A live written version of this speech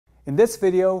In this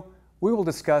video, we will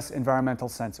discuss environmental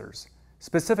sensors,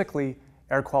 specifically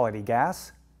air quality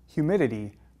gas,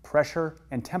 humidity, pressure,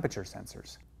 and temperature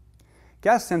sensors.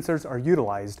 Gas sensors are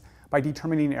utilized by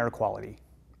determining air quality.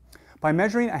 By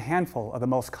measuring a handful of the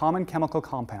most common chemical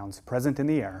compounds present in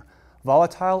the air,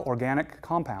 volatile organic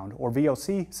compound, or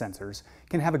VOC sensors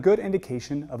can have a good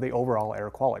indication of the overall air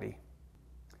quality.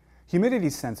 Humidity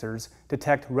sensors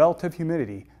detect relative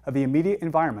humidity of the immediate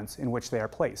environments in which they are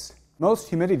placed. Most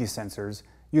humidity sensors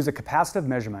use a capacitive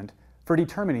measurement for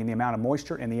determining the amount of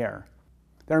moisture in the air.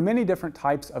 There are many different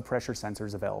types of pressure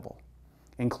sensors available,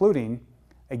 including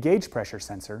a gauge pressure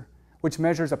sensor, which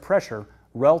measures a pressure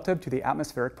relative to the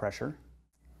atmospheric pressure,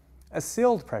 a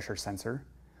sealed pressure sensor,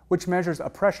 which measures a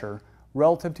pressure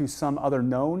relative to some other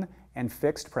known and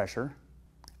fixed pressure,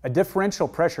 a differential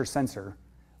pressure sensor,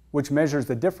 which measures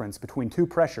the difference between two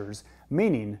pressures,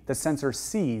 meaning the sensor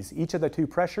sees each of the two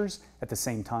pressures at the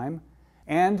same time,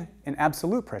 and an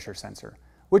absolute pressure sensor,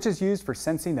 which is used for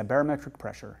sensing the barometric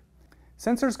pressure.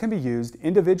 Sensors can be used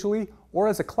individually or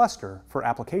as a cluster for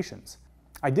applications.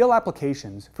 Ideal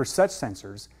applications for such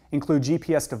sensors include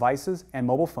GPS devices and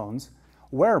mobile phones,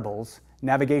 wearables,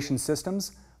 navigation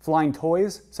systems, flying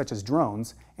toys such as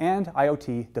drones, and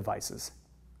IoT devices.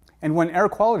 And when air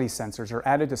quality sensors are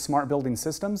added to smart building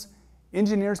systems,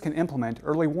 engineers can implement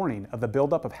early warning of the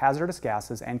buildup of hazardous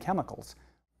gases and chemicals.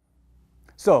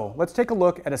 So let's take a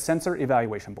look at a sensor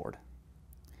evaluation board.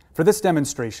 For this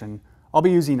demonstration, I'll be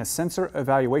using a sensor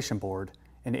evaluation board,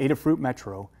 an Adafruit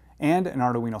Metro, and an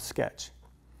Arduino Sketch.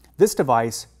 This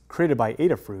device, created by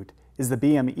Adafruit, is the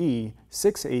BME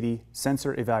 680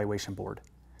 sensor evaluation board.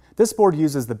 This board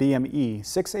uses the BME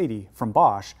 680 from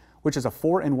Bosch, which is a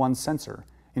 4-in-1 sensor,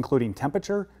 including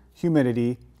temperature,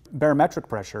 humidity, barometric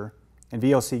pressure, and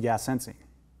VOC gas sensing.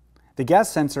 The gas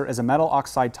sensor is a metal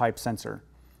oxide type sensor.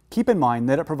 Keep in mind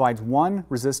that it provides one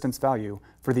resistance value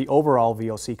for the overall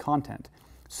VOC content,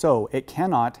 so it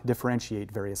cannot differentiate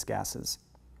various gases.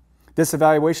 This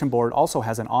evaluation board also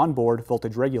has an onboard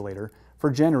voltage regulator for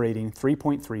generating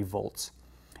 3.3 volts.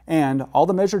 And all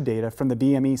the measured data from the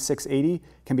BME 680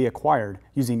 can be acquired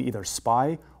using either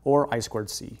SPI or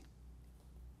I2C.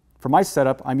 For my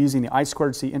setup, I'm using the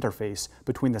I2C interface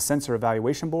between the sensor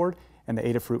evaluation board and the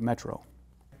Adafruit Metro.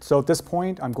 So at this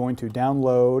point, I'm going to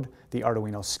download the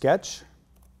Arduino Sketch.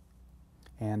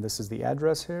 And this is the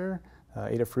address here,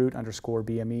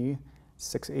 Adafruit_BME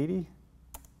 680.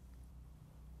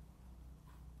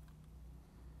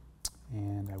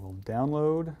 And I will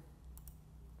download.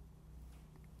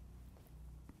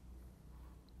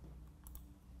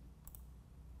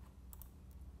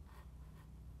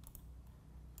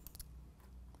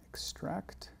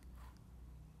 Extract.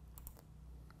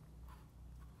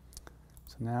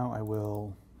 So now I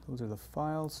will, those are the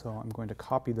files, so I'm going to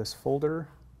copy this folder.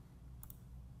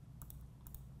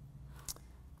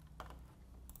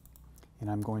 And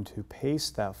I'm going to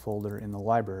paste that folder in the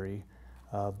library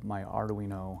of my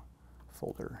Arduino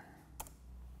folder.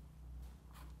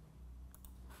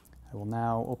 I will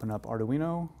now open up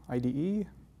Arduino IDE,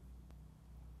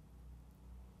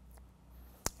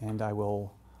 and I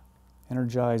will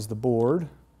energize the board.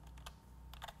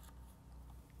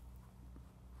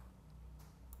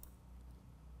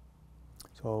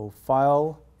 So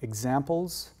File,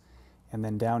 Examples, and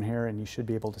then down here, and you should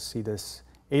be able to see this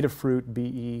Adafruit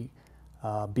BME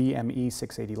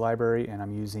 680 library, and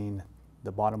I'm using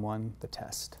the bottom one, the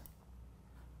test.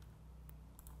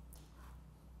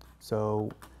 So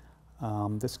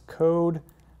this code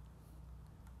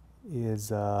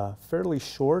is fairly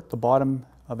short. The bottom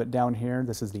of it down here,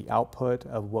 this is the output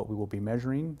of what we will be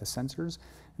measuring, the sensors.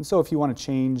 And so if you want to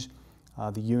change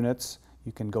the units,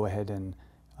 you can go ahead and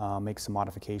make some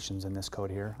modifications in this code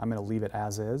here. I'm going to leave it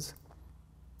as is.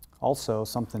 Also,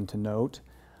 something to note,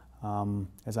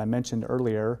 as I mentioned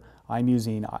earlier, I'm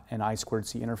using an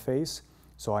I2C interface,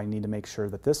 so I need to make sure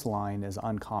that this line is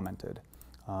uncommented.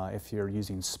 If you're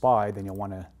using SPI, then you'll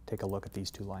want to take a look at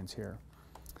these two lines here.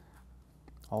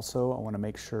 Also, I want to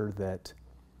make sure that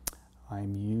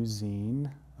I'm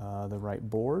using the right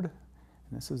board.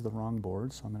 And this is the wrong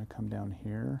board, so I'm going to come down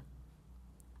here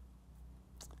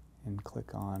and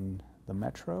click on the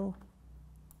Metro.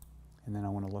 And then I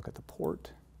want to look at the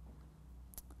port.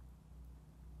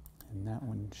 And that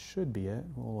one should be it.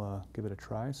 We'll give it a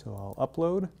try. So I'll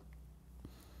upload.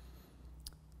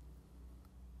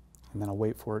 And then I'll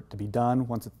wait for it to be done.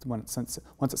 Once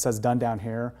it says done down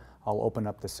here, I'll open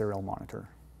up the serial monitor.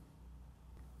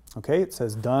 Okay, it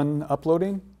says done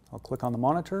uploading. I'll click on the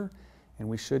monitor, and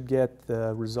we should get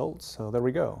the results. So there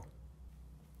we go.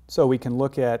 So we can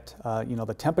look at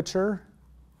the temperature.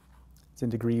 It's in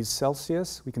degrees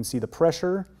Celsius. We can see the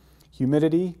pressure,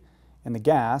 humidity, and the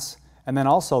gas, and then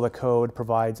also the code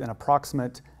provides an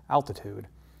approximate altitude.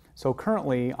 So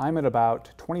currently I'm at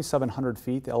about 2,700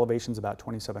 feet, the elevation's about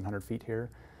 2,700 feet here,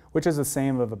 which is the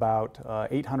same of about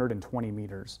 820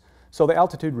 meters. So the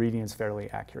altitude reading is fairly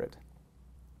accurate.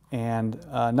 And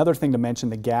another thing to mention,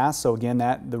 the gas, so again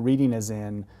the reading is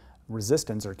in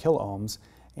resistance or kiloohms,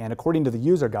 and according to the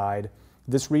user guide,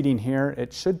 this reading here,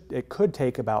 it could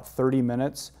take about 30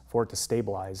 minutes for it to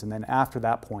stabilize, and then after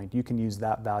that point you can use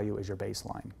that value as your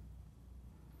baseline.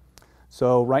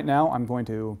 So right now I'm going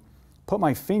to put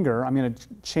my finger, I'm going to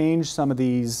change some of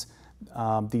the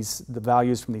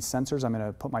values from these sensors. I'm going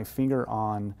to put my finger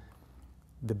on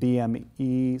the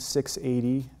BME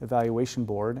 680 evaluation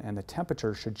board, and the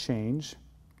temperature should change.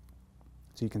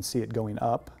 So you can see it going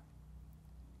up.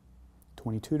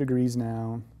 22 degrees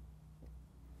now,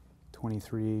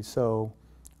 23. So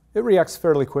it reacts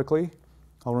fairly quickly.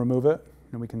 I'll remove it,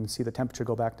 and we can see the temperature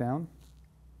go back down.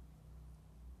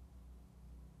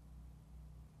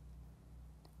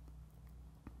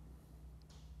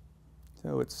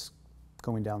 So it's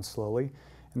going down slowly.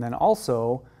 And then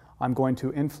also, I'm going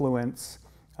to influence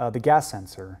the gas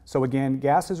sensor. So again,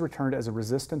 gas is returned as a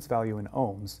resistance value in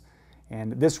ohms,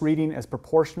 and this reading is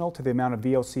proportional to the amount of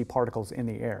VOC particles in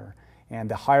the air. And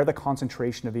the higher the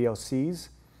concentration of VOCs,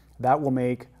 that will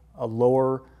make a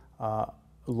lower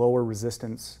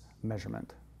resistance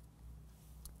measurement.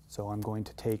 So I'm going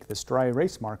to take this dry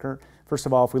erase marker. First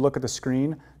of all, if we look at the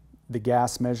screen, the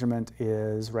gas measurement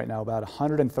is right now about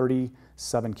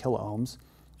 137 kiloohms.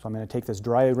 So I'm going to take this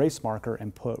dry erase marker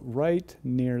and put right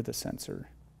near the sensor.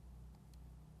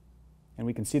 And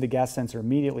we can see the gas sensor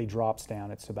immediately drops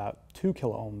down. It's about 2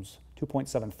 kiloohms,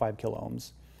 2.75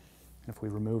 kiloohms. If we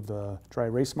remove the dry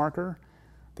erase marker,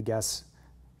 the gas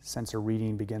sensor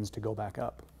reading begins to go back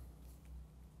up.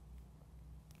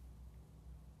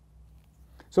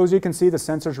 So as you can see, the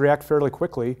sensors react fairly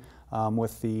quickly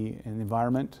with the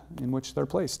environment in which they're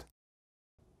placed.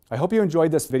 I hope you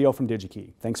enjoyed this video from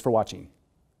Digi-Key. Thanks for watching.